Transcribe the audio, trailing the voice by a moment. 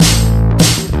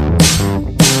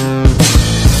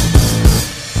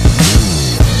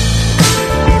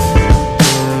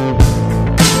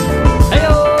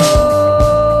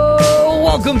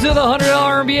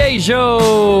MBA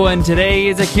Show, and today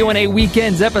is a Q&A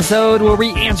Weekends episode where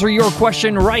we answer your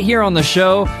question right here on the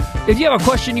show. If you have a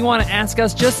question you want to ask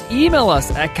us, just email us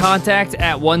at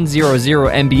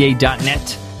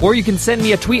contact@100mba.net, or you can send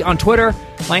me a tweet on Twitter.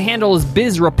 My handle is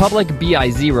BizRepublic,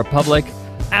 B-I-Z Republic.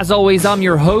 As always, I'm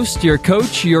your host, your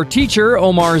coach, your teacher,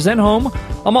 Omar Zenhom.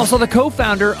 I'm also the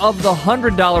co-founder of the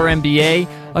 $100 MBA,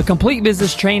 a complete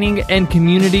business training and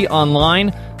community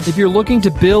online. If you're looking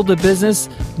to build a business,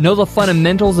 know the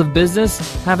fundamentals of business,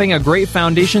 having a great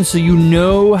foundation so you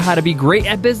know how to be great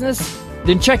at business,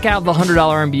 then check out the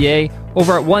 $100 MBA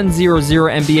over at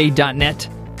 100mba.net.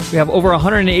 We have over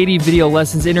 180 video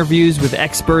lessons, interviews with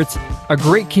experts, a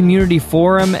great community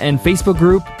forum and Facebook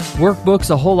group, workbooks,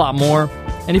 a whole lot more.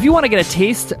 And if you want to get a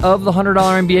taste of the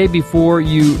 $100 MBA before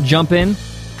you jump in,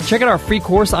 check out our free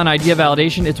course on idea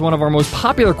validation. It's one of our most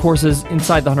popular courses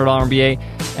inside the $100 MBA,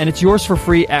 and it's yours for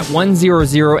free at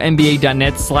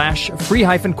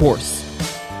 100mba.net/free-course.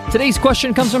 Today's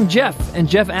question comes from Jeff, and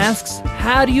Jeff asks,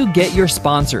 how do you get your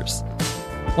sponsors?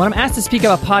 When I'm asked to speak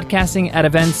about podcasting at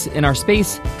events in our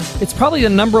space, it's probably the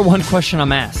number one question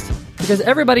I'm asked, because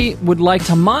everybody would like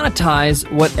to monetize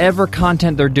whatever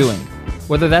content they're doing,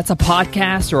 whether that's a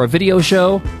podcast or a video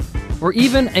show, or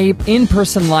even an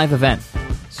in-person live event.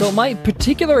 So my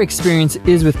particular experience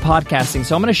is with podcasting.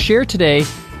 So I'm going to share today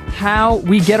how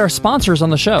we get our sponsors on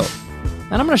the show.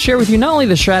 And I'm going to share with you not only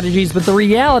the strategies, but the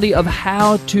reality of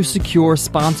how to secure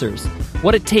sponsors,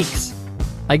 what it takes.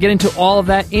 I get into all of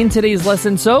that in today's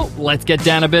lesson, so let's get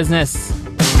down to business.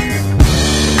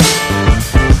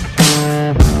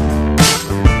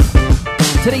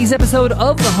 Today's episode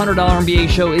of the $100 MBA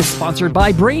Show is sponsored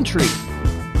by Braintree.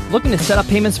 Looking to set up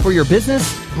payments for your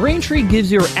business? Braintree gives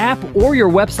your app or your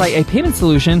website a payment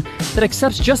solution that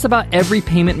accepts just about every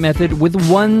payment method with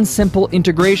one simple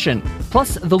integration.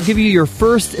 Plus, they'll give you your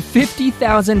first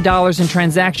 $50,000 in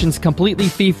transactions completely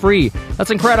fee-free. That's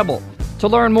incredible. To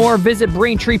learn more, visit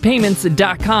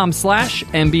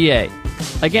BraintreePayments.com/MBA.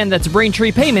 Again, that's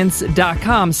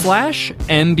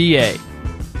BraintreePayments.com/MBA.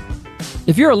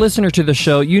 If you're a listener to the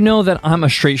show, you know that I'm a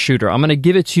straight shooter. I'm going to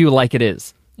give it to you like it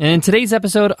is. And in today's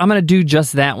episode, I'm going to do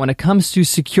just that when it comes to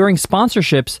securing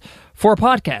sponsorships for a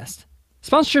podcast.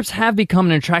 Sponsorships have become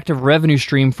an attractive revenue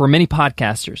stream for many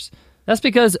podcasters. That's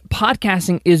because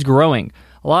podcasting is growing.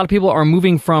 A lot of people are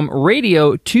moving from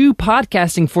radio to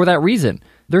podcasting for that reason.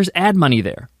 There's ad money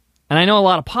there. And I know a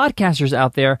lot of podcasters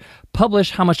out there publish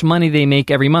how much money they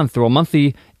make every month through a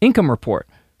monthly income report.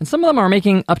 And some of them are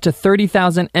making up to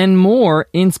 $30,000 and more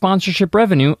in sponsorship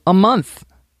revenue a month.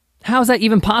 How is that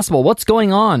even possible? What's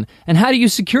going on? And how do you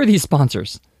secure these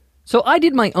sponsors? So I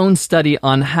did my own study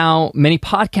on how many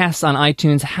podcasts on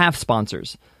iTunes have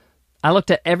sponsors. I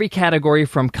looked at every category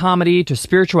from comedy to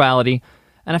spirituality,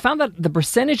 and I found that the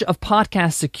percentage of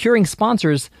podcasts securing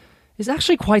sponsors is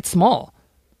actually quite small.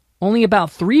 Only about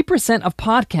 3% of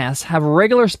podcasts have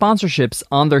regular sponsorships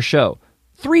on their show.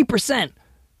 3%!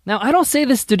 Now, I don't say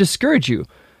this to discourage you,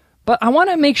 but I want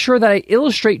to make sure that I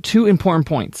illustrate two important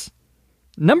points.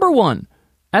 Number one,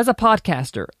 as a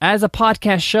podcaster, as a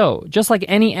podcast show, just like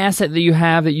any asset that you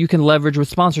have that you can leverage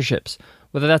with sponsorships,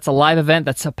 whether that's a live event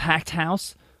that's a packed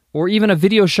house, or even a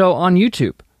video show on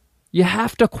YouTube, you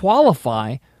have to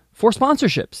qualify for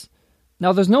sponsorships.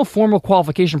 Now, there's no formal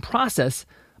qualification process,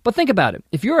 but think about it.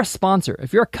 If you're a sponsor,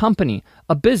 if you're a company,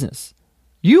 a business,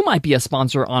 you might be a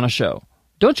sponsor on a show.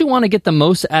 Don't you want to get the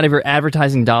most out of your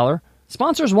advertising dollar?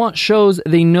 Sponsors want shows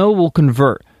they know will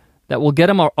convert, that will get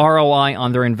them a ROI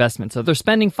on their investment. So if they're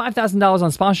spending $5,000 on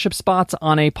sponsorship spots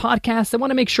on a podcast, they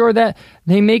want to make sure that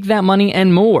they make that money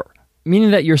and more,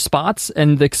 meaning that your spots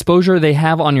and the exposure they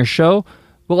have on your show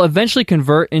will eventually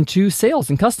convert into sales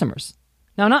and customers.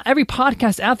 Now, not every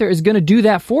podcast out there is going to do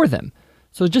that for them.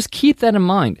 So just keep that in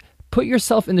mind. Put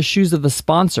yourself in the shoes of the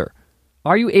sponsor.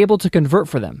 Are you able to convert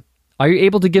for them? Are you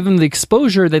able to give them the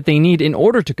exposure that they need in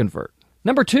order to convert?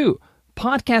 Number two,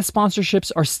 podcast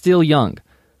sponsorships are still young.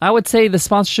 I would say the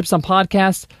sponsorships on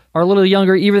podcasts are a little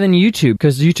younger even than YouTube,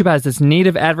 because YouTube has this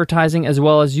native advertising as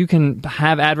well as you can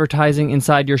have advertising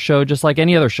inside your show just like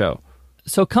any other show.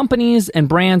 So companies and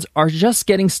brands are just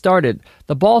getting started.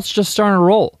 The ball's just starting to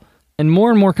roll. And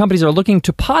more companies are looking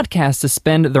to podcasts to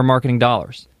spend their marketing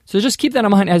dollars. So just keep that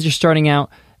in mind as you're starting out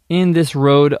in this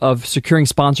road of securing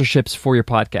sponsorships for your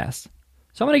podcast.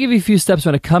 So I'm going to give you a few steps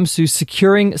when it comes to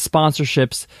securing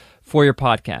sponsorships for your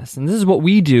podcast. And this is what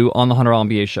we do on the $100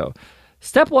 MBA Show.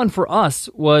 Step one for us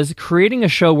was creating a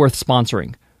show worth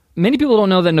sponsoring. Many people don't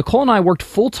know that Nicole and I worked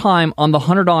full-time on the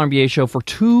 $100 MBA Show for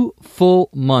 2 full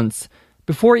months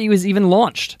before it was even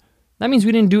launched. That means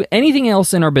we didn't do anything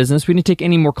else in our business. We didn't take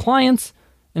any more clients.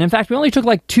 And in fact, we only took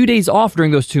like 2 days off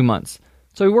during those 2 months.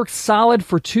 So we worked solid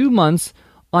for 2 months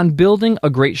on building a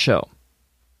great show.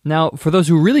 Now, for those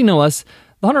who really know us,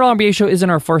 the $100 MBA Show isn't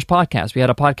our first podcast. We had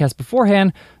a podcast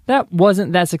beforehand that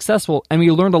wasn't that successful, and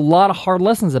we learned a lot of hard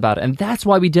lessons about it. And that's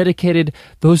why we dedicated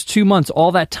those 2 months,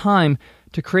 all that time,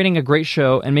 to creating a great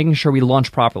show and making sure we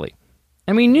launch properly.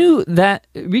 And we knew that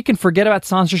we can forget about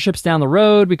sponsorships down the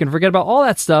road. We can forget about all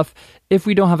that stuff if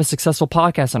we don't have a successful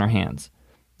podcast on our hands.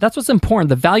 That's what's important,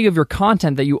 the value of your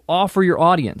content that you offer your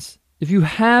audience. If you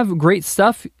have great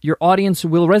stuff, your audience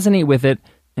will resonate with it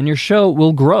and your show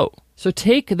will grow. So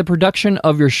take the production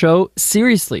of your show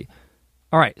seriously.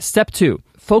 All right, step 2,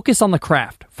 focus on the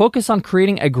craft. Focus on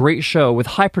creating a great show with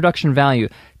high production value,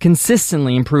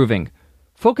 consistently improving.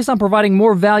 Focus on providing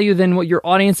more value than what your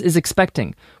audience is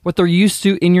expecting, what they're used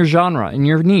to in your genre, in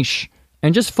your niche.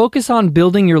 And just focus on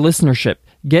building your listenership,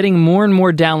 getting more and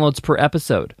more downloads per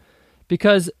episode.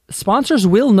 Because sponsors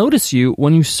will notice you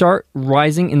when you start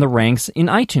rising in the ranks in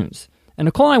iTunes. And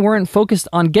Nicole and I weren't focused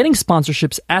on getting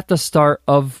sponsorships at the start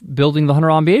of building the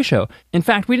 $100 MBA Show. In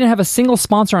fact, we didn't have a single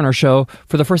sponsor on our show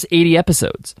for the first 80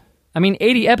 episodes. I mean,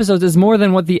 80 episodes is more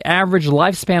than what the average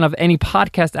lifespan of any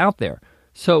podcast out there.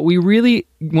 So we really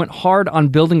went hard on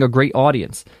building a great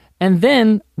audience. And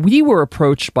then we were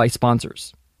approached by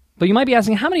sponsors. But you might be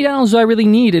asking, how many downloads do I really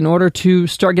need in order to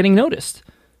start getting noticed?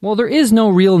 Well, there is no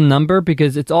real number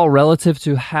because it's all relative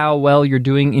to how well you're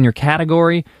doing in your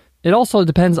category. It also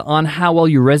depends on how well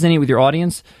you resonate with your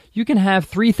audience. You can have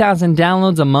 3,000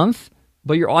 downloads a month,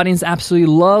 but your audience absolutely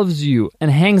loves you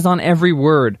and hangs on every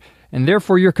word. And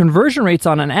therefore, your conversion rates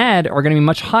on an ad are going to be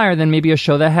much higher than maybe a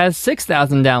show that has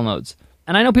 6,000 downloads.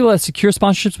 And I know people that secure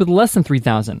sponsorships with less than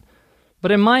 3,000.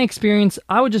 But in my experience,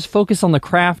 I would just focus on the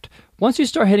craft. Once you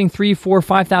start hitting 3,000, 4,000,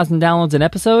 5,000 downloads an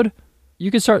episode,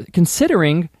 you can start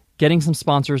considering getting some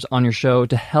sponsors on your show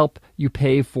to help you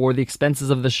pay for the expenses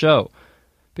of the show.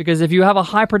 Because if you have a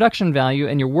high production value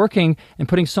and you're working and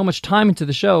putting so much time into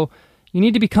the show, you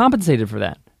need to be compensated for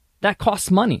that. That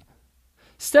costs money.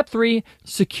 Step 3,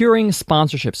 securing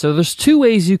sponsorships. So there's 2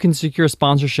 ways you can secure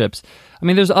sponsorships. I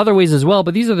mean, there's other ways as well,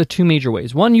 but these are the 2 major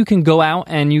ways. One, you can go out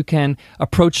and you can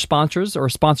approach sponsors or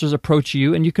sponsors approach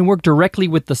you and you can work directly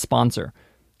with the sponsor.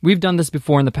 We've done this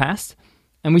before in the past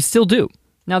and we still do.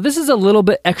 Now, this is a little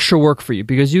bit extra work for you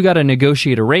because you got to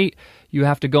negotiate a rate. You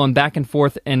have to go back and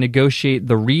forth and negotiate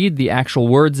the read, the actual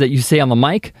words that you say on the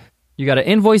mic. You got to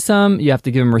invoice them. You have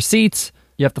to give them receipts.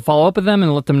 You have to follow up with them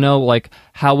and let them know like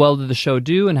how well did the show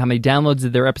do and how many downloads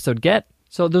did their episode get.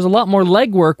 So there's a lot more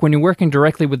legwork when you're working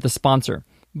directly with the sponsor.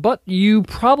 But you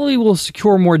probably will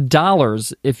secure more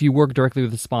dollars if you work directly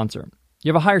with the sponsor. You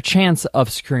have a higher chance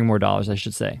of securing more dollars, I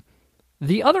should say.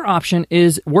 The other option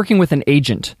is working with an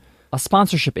agent, a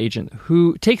sponsorship agent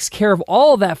who takes care of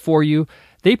all of that for you.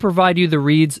 They provide you the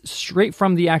reads straight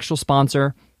from the actual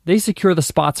sponsor. They secure the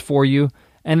spots for you,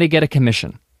 and they get a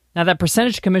commission. Now, that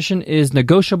percentage commission is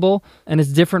negotiable, and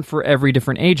it's different for every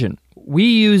different agent. We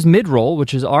use Midroll,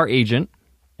 which is our agent,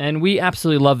 and we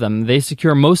absolutely love them. They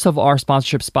secure most of our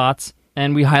sponsorship spots,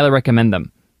 and we highly recommend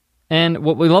them. And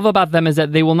what we love about them is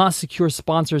that they will not secure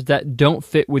sponsors that don't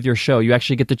fit with your show. You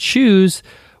actually get to choose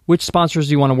which sponsors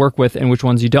you want to work with and which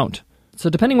ones you don't. So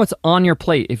depending what's on your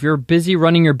plate, if you're busy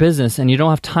running your business and you don't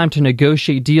have time to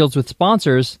negotiate deals with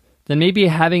sponsors, then maybe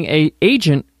having an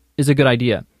agent is a good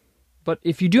idea. But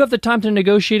if you do have the time to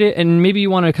negotiate it and maybe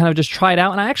you want to kind of just try it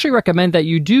out, and I actually recommend that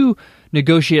you do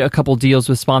negotiate a couple deals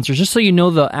with sponsors just so you know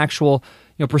the actual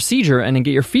procedure and then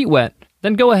get your feet wet,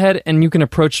 then go ahead and you can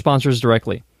approach sponsors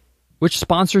directly. Which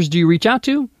sponsors do you reach out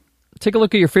to? Take a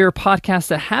look at your favorite podcasts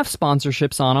that have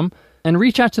sponsorships on them and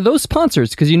reach out to those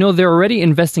sponsors because they're already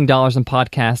investing dollars in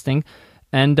podcasting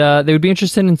and they would be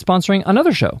interested in sponsoring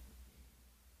another show.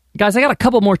 Guys, I got a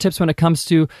couple more tips when it comes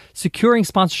to securing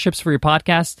sponsorships for your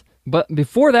podcast. But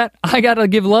before that, I got to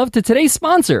give love to today's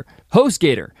sponsor,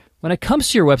 HostGator. When it comes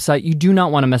to your website, you do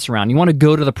not want to mess around. You want to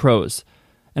go to the pros.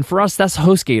 And for us, that's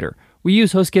HostGator. We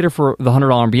use HostGator for the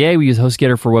 $100 MBA. We use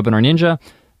HostGator for Webinar Ninja.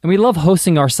 And we love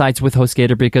hosting our sites with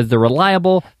HostGator because they're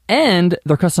reliable and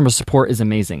their customer support is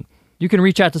amazing. You can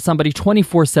reach out to somebody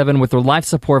 24/7 with their live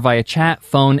support via chat,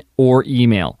 phone, or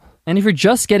email. And if you're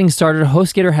just getting started,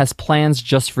 HostGator has plans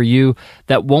just for you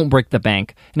that won't break the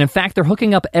bank. And in fact, they're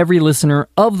hooking up every listener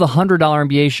of the $100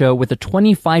 MBA show with a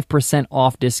 25%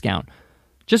 off discount.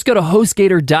 Just go to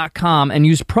HostGator.com and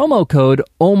use promo code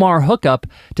OmarHookup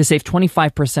to save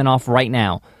 25% off right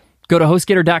now. Go to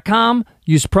HostGator.com,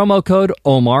 use promo code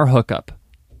OmarHookup.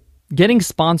 Getting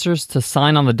sponsors to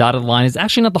sign on the dotted line is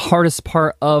actually not the hardest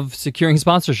part of securing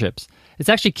sponsorships. It's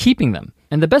actually keeping them.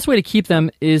 And the best way to keep them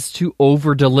is to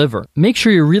over-deliver. Make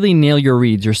sure you really nail your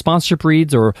reads, your sponsorship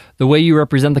reads, or the way you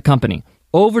represent the company.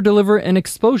 over-deliver in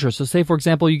exposure. So say, for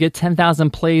example, you get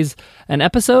 10,000 plays an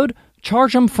episode,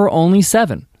 charge them for only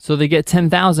 7. So they get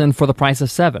 10,000 for the price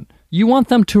of 7. You want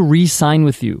them to re-sign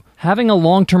with you. Having a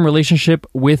long-term relationship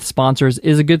with sponsors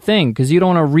is a good thing because you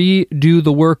don't want to redo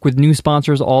the work with new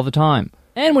sponsors all the time.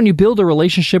 And when you build a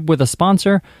relationship with a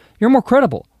sponsor, you're more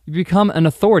credible. You become an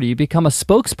authority. You become a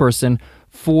spokesperson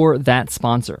for that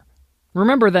sponsor.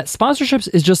 Remember that sponsorships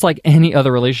is just like any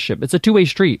other relationship. It's a two-way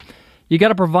street. You got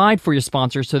to provide for your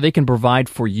sponsors so they can provide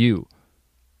for you.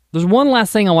 There's one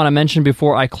last thing I want to mention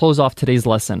before I close off today's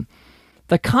lesson.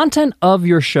 The content of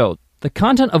your show, the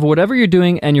content of whatever you're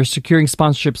doing and you're securing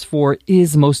sponsorships for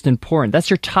is most important. That's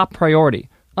your top priority.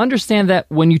 Understand that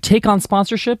when you take on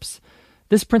sponsorships,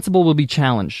 this principle will be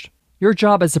challenged. Your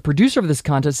job as the producer of this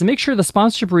content is to make sure the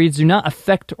sponsorship reads do not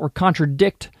affect or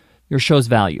contradict your show's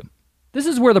value. This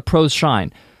is where the pros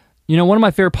shine. You know, one of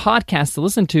my favorite podcasts to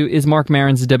listen to is Mark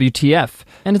Maron's WTF.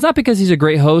 And it's not because he's a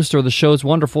great host or the show's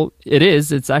wonderful. It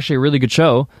is. It's actually a really good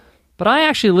show. But I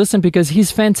actually listen because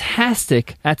he's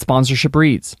fantastic at sponsorship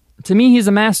reads. To me, he's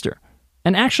a master.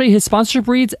 And actually, his sponsorship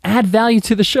reads add value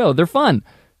to the show. They're fun.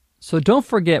 So don't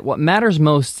forget, what matters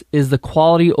most is the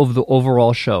quality of the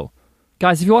overall show.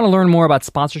 Guys, if you want to learn more about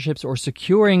sponsorships or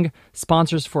securing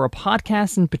sponsors for a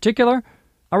podcast in particular,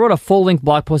 I wrote a full-length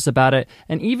blog post about it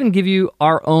and even give you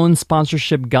our own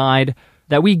sponsorship guide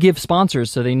that we give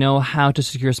sponsors so they know how to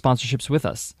secure sponsorships with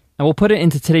us. And we'll put it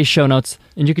into today's show notes,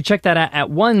 and you can check that out at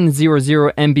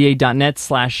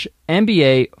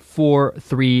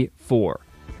 100mba.net/MBA434.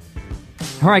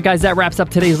 All right, guys, that wraps up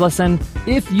today's lesson.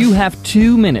 If you have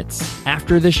 2 minutes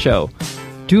after this show,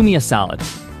 do me a solid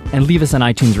and leave us an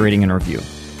iTunes rating and review.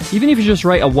 Even if you just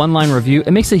write a one-line review,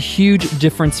 it makes a huge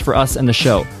difference for us and the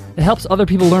show. It helps other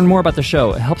people learn more about the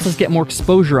show. It helps us get more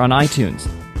exposure on iTunes.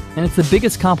 And it's the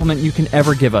biggest compliment you can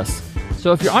ever give us.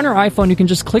 So if you're on your iPhone, you can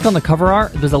just click on the cover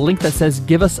art. There's a link that says,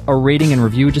 give us a rating and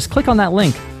review. Just click on that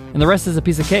link, and the rest is a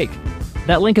piece of cake.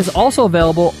 That link is also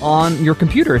available on your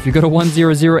computer. If you go to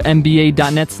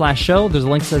 100mba.net/show, there's a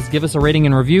link that says, give us a rating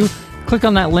and review. Click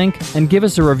on that link and give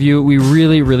us a review. We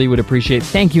really, really would appreciate it.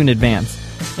 Thank you in advance.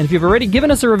 And if you've already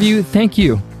given us a review, thank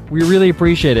you. We really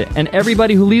appreciate it. And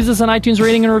everybody who leaves us an iTunes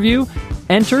rating and review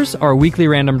enters our weekly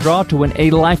random draw to win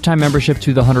a lifetime membership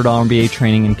to the $100 MBA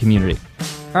training and community.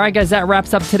 All right, guys, that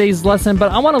wraps up today's lesson,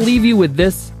 but I want to leave you with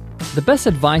this. The best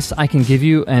advice I can give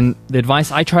you, and the advice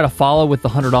I try to follow with the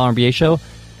 $100 MBA show,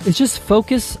 is just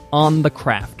focus on the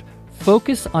craft.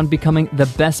 Focus on becoming the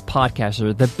best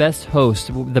podcaster, the best host,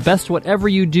 the best whatever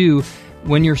you do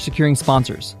when you're securing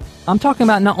sponsors. I'm talking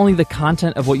about not only the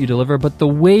content of what you deliver, but the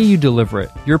way you deliver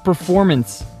it, your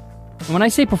performance. And when I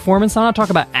say performance, I'm not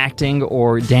talking about acting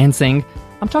or dancing.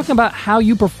 I'm talking about how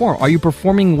you perform. Are you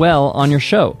performing well on your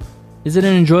show? Is it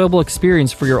an enjoyable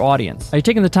experience for your audience? Are you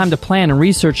taking the time to plan and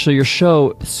research so your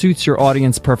show suits your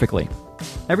audience perfectly?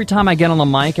 Every time I get on the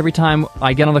mic, every time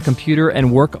I get on the computer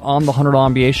and work on the $100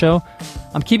 MBA show,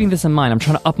 I'm keeping this in mind. I'm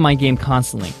trying to up my game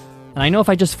constantly. And I know if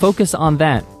I just focus on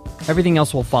that, everything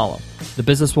else will follow. The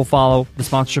business will follow, the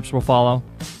sponsorships will follow,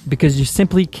 because you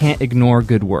simply can't ignore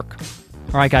good work.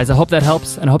 All right, guys, I hope that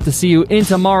helps, and I hope to see you in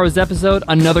tomorrow's episode,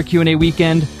 another Q&A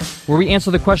weekend, where we answer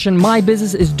the question, my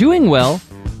business is doing well,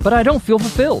 but I don't feel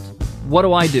fulfilled. What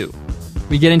do I do?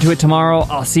 We get into it tomorrow.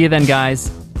 I'll see you then,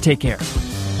 guys. Take care.